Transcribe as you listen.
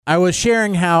I was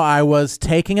sharing how I was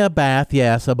taking a bath,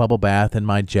 yes, a bubble bath in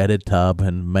my jetted tub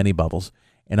and many bubbles.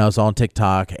 And I was on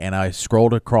TikTok and I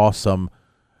scrolled across some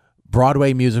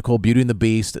Broadway musical, Beauty and the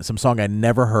Beast, some song I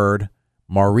never heard,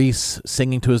 Maurice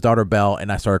singing to his daughter Belle,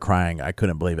 and I started crying. I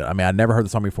couldn't believe it. I mean, I'd never heard the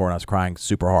song before and I was crying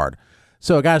super hard.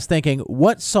 So a guy's thinking,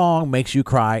 what song makes you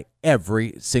cry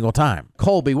every single time?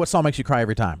 Colby, what song makes you cry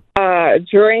every time?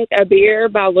 Drink a Beer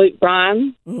by Luke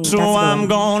Bryan. So I'm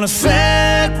gonna sit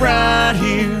right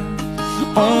here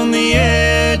on the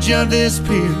edge of this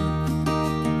pier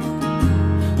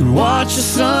and watch the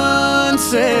sunset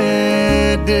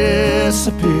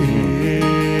disappear.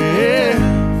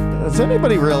 Does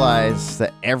anybody realize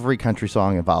that every country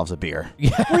song involves a beer?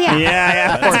 Well, yeah.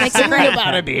 Yeah. That makes it great.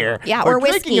 About a beer. Yeah, or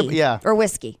whiskey. Or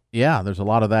whiskey. Yeah, there's a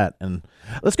lot of that. And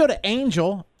let's go to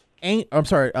Angel.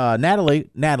 Natalie.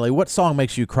 Natalie, what song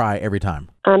makes you cry every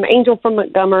time? Angel from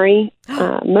Montgomery,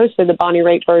 mostly the Bonnie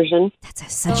Raitt version.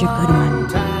 That's such a good one.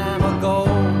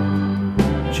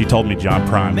 She told me John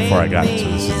Prine before I got it, so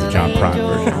this is the John Prine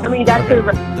version. I mean, that's the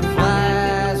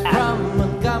Flies from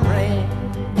Montgomery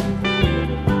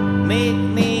make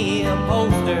me a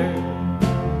poster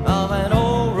of an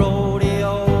old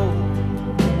rodeo.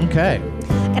 Okay.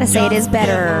 Gotta say, it is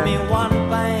better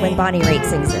when Bonnie Raitt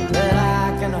sings it.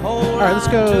 All right, let's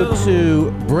go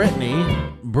to Brittany.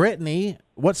 Brittany,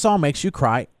 what song makes you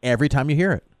cry every time you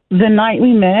hear it? The Night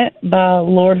We Met by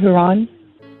Lord Huron.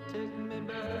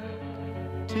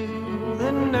 To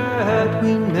the night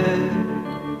we met,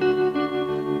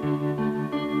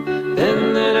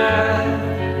 and then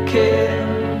I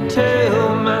can't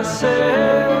tell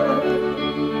myself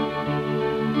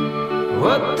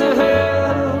what the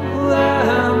hell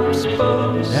I'm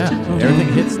supposed to do.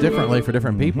 Everything hits differently for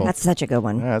different people. That's such a good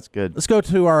one. Yeah, that's good. Let's go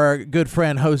to our good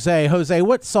friend Jose. Jose,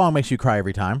 what song makes you cry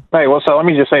every time? Hey, well, so let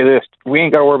me just say this. We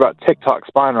ain't got to worry about TikTok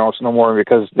spying on us no more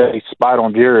because they spied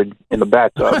on Jared in the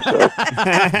bathtub. So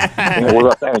ain't worry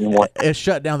about that anymore. It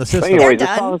shut down the system. Anyway,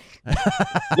 They're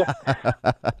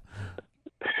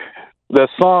the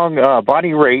song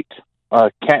Bonnie Raitt,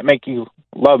 Can't Make You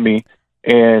Love Me,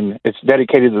 and it's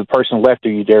dedicated to the person left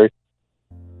of you, Jared.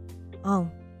 Oh,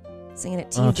 singing it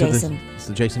to you, Jason. It's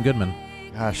the Jason Goodman.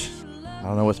 Gosh, I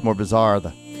don't know what's more bizarre,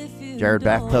 the Jared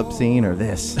bathtub scene or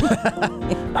this.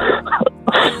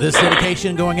 This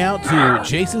dedication going out to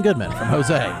Jason Goodman from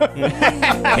Jose.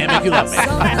 Can't make you love me.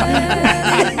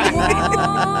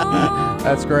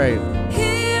 That's great.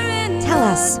 Tell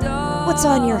us, what's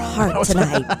on your heart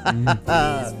tonight?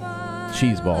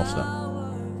 Cheeseball stuff.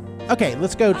 Okay,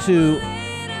 let's go to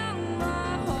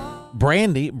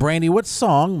Brandy. Brandy, what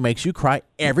song makes you cry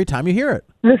every time you hear it?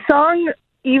 The song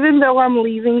Even Though I'm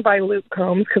Leaving by Luke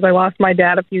Combs, because I lost my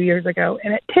dad a few years ago,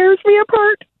 and it tears me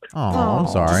apart. Oh, I'm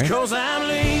sorry. Cause I'm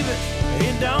leaving,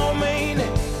 it don't mean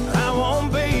it. I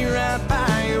won't be right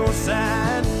by your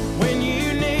side. When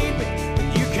you need me,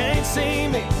 you can't see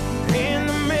me in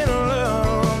the middle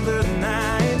of the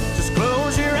night. Just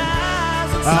close your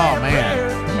eyes and say a prayer.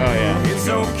 Oh, yeah. It's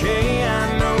okay,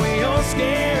 I know you're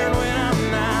scared when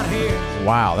I'm not here.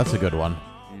 Wow, that's a good one.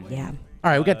 Yeah. All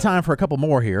right, we got time for a couple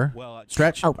more here.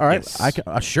 Stretch. Oh, all right, yes. I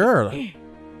can, sure.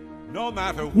 No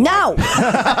matter what. No.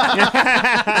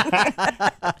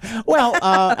 Well,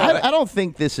 I don't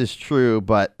think this is true,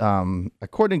 but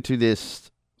according to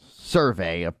this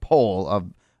survey, a poll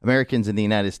of Americans in the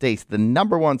United States, the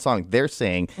number one song they're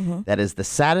saying that is the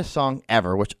saddest song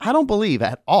ever, which I don't believe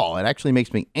at all. It actually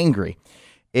makes me angry,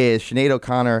 is Sinead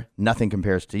O'Connor, Nothing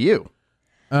Compares to You.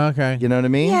 okay. You know what I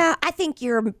mean? Yeah, I think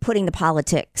you're putting the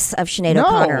politics of Sinead No,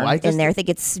 O'Connor I just- in there. I think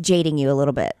it's jading you a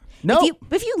little bit. No.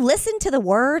 If you listen to the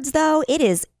words, though,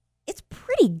 it's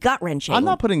pretty gut-wrenching. I'm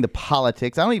not putting the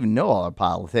politics. I don't even know all the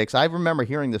politics. I remember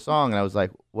hearing the song, and I was like,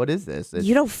 what is this?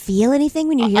 You don't feel anything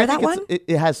when you hear I that think one?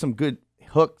 it has some good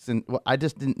hooks, and I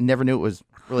just never knew it was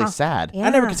really sad. Yeah.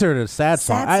 I never considered it a sad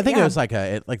song. Sad- I think yeah.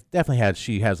 it was definitely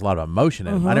she has a lot of emotion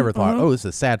in it. I never thought, oh, this is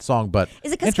a sad song, but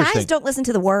Is it because guys don't listen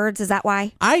to the words? Is that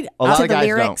why? A lot to of the guys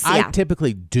lyrics? don't. I Yeah.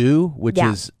 typically do, which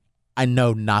Yeah. is, I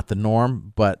know, not the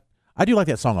norm, but I do like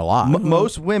that song a lot.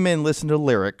 Most women listen to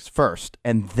lyrics first,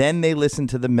 and then they listen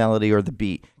to the melody or the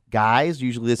beat. Guys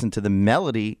usually listen to the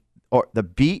melody or the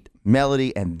beat,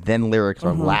 melody, and then lyrics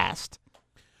are last,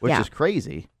 which Yeah. is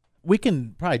crazy. We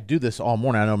can probably do this all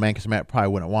morning. I know Mankus Matt probably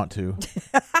wouldn't want to.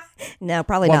 No,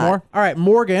 probably One not. more? All right,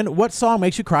 Morgan, what song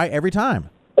makes you cry every time?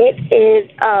 It is,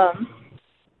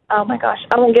 oh my gosh,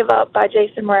 I Won't Give Up by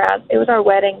Jason Mraz. It was our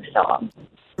wedding song.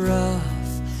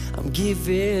 I'm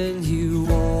giving you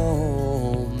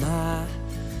all my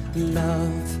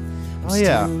love. Oh,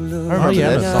 yeah. I remember Oh, yeah,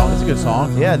 this. the song. It's a good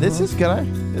song. Yeah, this is good.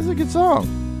 This is a good song.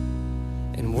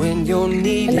 And when you're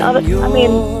needing And other, I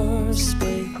mean, your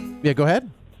space. Yeah, go ahead.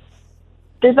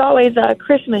 there's always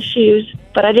Christmas shoes,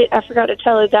 but I forgot to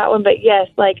tell her that one. But yes,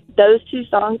 like those two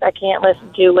songs I can't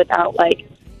listen to without like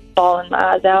bawling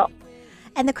my eyes out.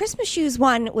 And the Christmas shoes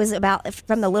one was about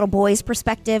from the little boy's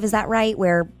perspective. Is that right?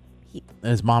 Where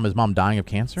His mom dying of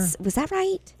cancer? was that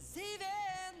right?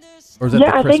 Or is that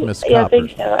the Christmas I cup?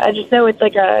 think so. I just know it's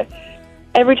like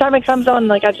every time it comes on,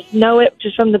 like I just know it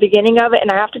just from the beginning of it,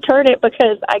 and I have to turn it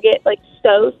because I get like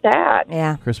so sad.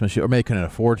 Yeah. Christmas shoes, or maybe they couldn't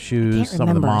afford shoes. Can't Some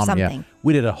of the remember, mom, something. yeah.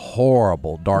 We did a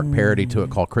horrible dark parody to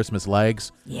it called Christmas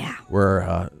Legs. Yeah.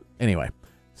 Where anyway,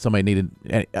 somebody needed.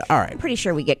 All right, I'm pretty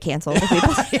sure we get canceled if we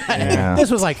play. Yeah.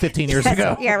 this was like 15 years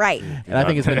ago. Yeah, right. And I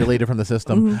think it's been deleted from the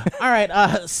system. All right,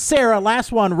 Sarah,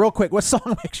 last one, real quick. What song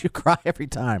makes you cry every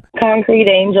time? Concrete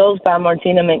Angels by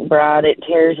Martina McBride. It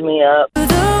tears me up. The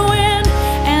wind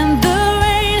and the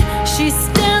rain, she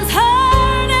stands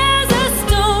hard as a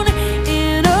stone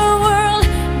in a world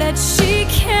that she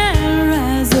can't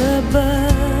rise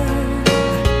above.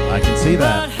 I can see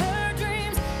that.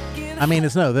 I mean,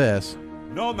 it's no this.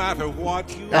 No matter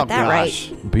what you Got that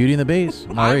right. Beauty and the Beast,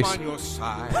 I'm Maurice. on your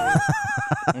side.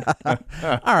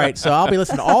 All right, so I'll be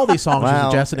listening to all these songs you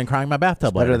Well, suggested and crying in my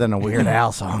bathtub later. Better than a Weird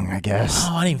Al song, I guess.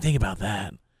 Oh, I didn't even think about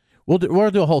that. We'll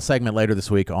do a whole segment later this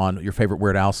week on your favorite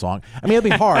Weird Al song. I mean, it'll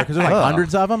be hard because there's like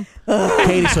hundreds of them.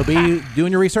 Katie, so be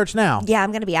doing your research now. Yeah,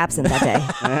 I'm going to be absent that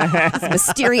day. This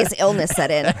mysterious illness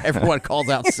set in. Everyone calls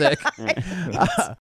out sick.